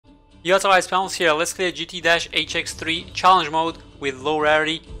Yo, guys, MrPantaloons here. Let's play GT-HX-3 challenge mode with low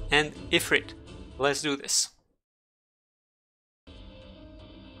rarity and Ifrit. Let's do this.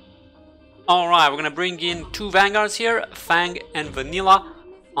 Alright, we're gonna bring in two vanguards here, Fang and Vanilla.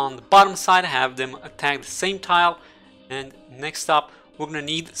 On the bottom side, have them attack the same tile. And next up, we're gonna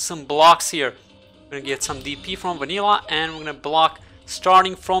need some blocks here. We're gonna get some DP from Vanilla, and we're gonna block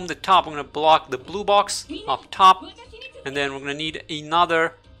starting from the top. We're gonna block the blue box up top, and then we're gonna need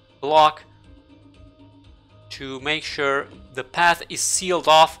another block to make sure the path is sealed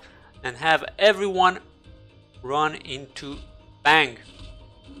off and have everyone run into Bang.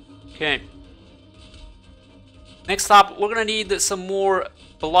 Okay. Next up, we're gonna need some more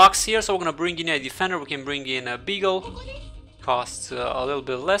blocks here, so we're gonna bring in a defender. We can bring in a Beagle. Costs a little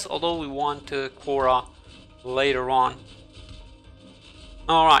bit less, although we want Korra later on.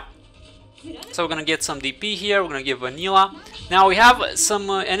 Alright. So we're gonna get some DP here, we're gonna give Vanilla. Now we have some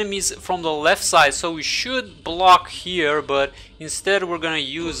enemies from the left side, so we should block here, but instead we're gonna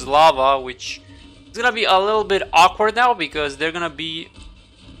use Lava, which is gonna be a little bit awkward now because they're gonna be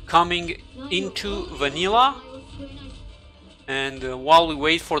coming into Vanilla. And while we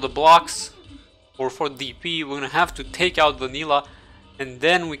wait for the blocks or for DP, we're gonna have to take out Vanilla and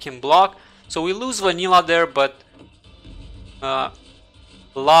then we can block. So we lose Vanilla there, but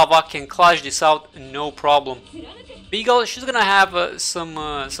Lava can clutch this out, no problem. Beagle, she's gonna have some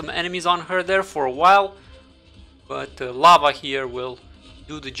enemies on her there for a while, but Lava here will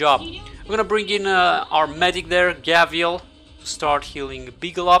do the job. We're gonna bring in our medic there, Gaviel, to start healing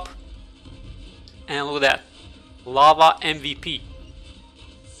Beagle up. And look at that, Lava MVP.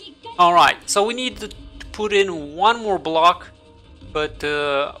 Alright, so we need to put in one more block, but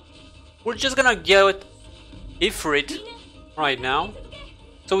we're just gonna get Ifrit right now.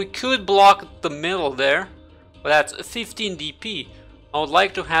 So we could block the middle there, but that's 15 DP. I would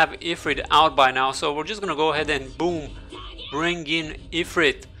like to have Ifrit out by now, so we're just gonna go ahead and boom, bring in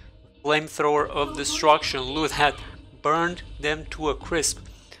Ifrit, flamethrower of destruction. Look at that, burned them to a crisp.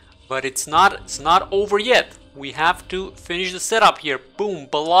 But it's not over yet. We have to finish the setup here. Boom,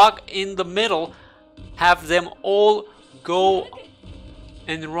 block in the middle, have them all go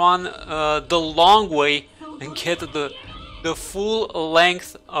and run the long way and get the full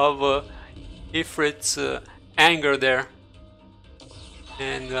length of Ifrit's anger there.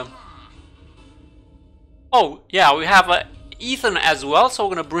 And oh yeah, we have Ethan as well, so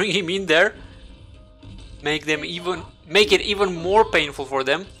we're gonna bring him in there, make it even more painful for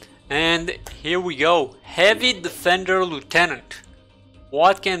them. And here we go, Heavy Defender Lieutenant.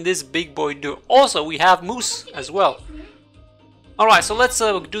 What can this big boy do? Also, we have Moose as well. Alright, so let's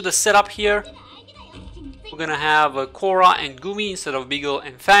do the setup here. We're gonna have Korra and Gumi instead of Beagle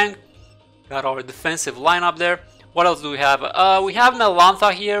and Fang. Got our defensive lineup there. What else do we have? We have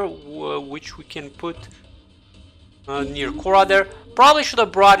Melantha here, which we can put near Korra there. Probably should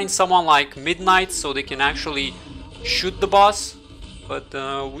have brought in someone like Midnight so they can actually shoot the boss. But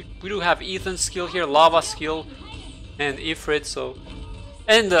we do have Ethan's skill here, Lava skill, and Ifrit. So,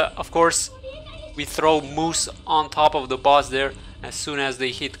 and of course, we throw Moose on top of the boss there as soon as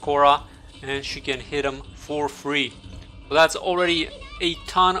they hit Korra, and she can hit him for free. So that's already a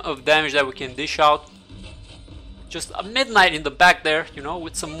ton of damage that we can dish out. Just a Midnight in the back there, you know,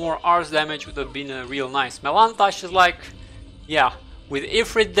 with some more Ars damage would have been real nice. Melantha, she's like, yeah, with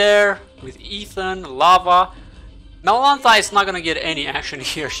Ifrit there, with Ethan, Lava. Melantha is not gonna get any action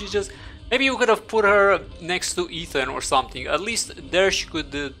here. She's just, maybe you could have put her next to Ethan or something. At least there she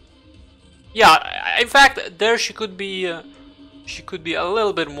could, yeah. In fact, there she could be a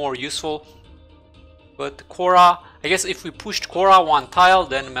little bit more useful. But Korra, I guess if we pushed Korra one tile,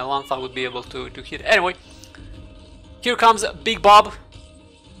 then Melantha would be able to hit. Anyway, here comes Big Bob.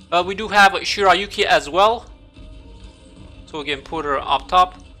 We do have Shirayuki as well, so we can put her up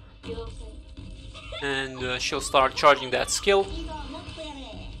top. And she'll start charging that skill.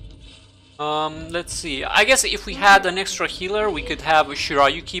 Let's see. I guess if we had an extra healer, we could have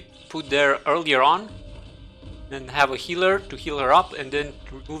Shirayuki put there earlier on, and have a healer to heal her up, and then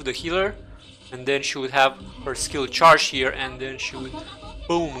remove the healer, and then she would have her skill charge here, and then she would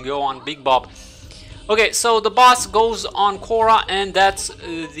boom go on Big Bob. Okay, so the boss goes on Korra, and that's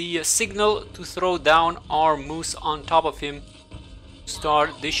the signal to throw down our Moose on top of him.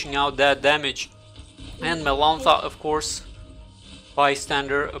 Start dishing out that damage. And Melantha, of course,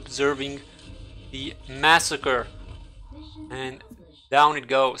 bystander, observing the massacre, and down it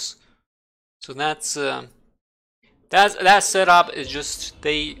goes. So that's that setup is just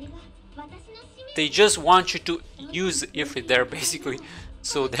they just want you to use Ifrit there basically.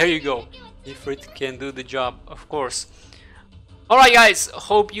 So there you go, Ifrit can do the job, of course. Alright guys,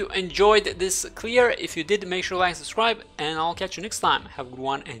 hope you enjoyed this clear. If you did, make sure to like and subscribe, and I'll catch you next time. Have a good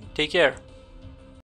one and take care.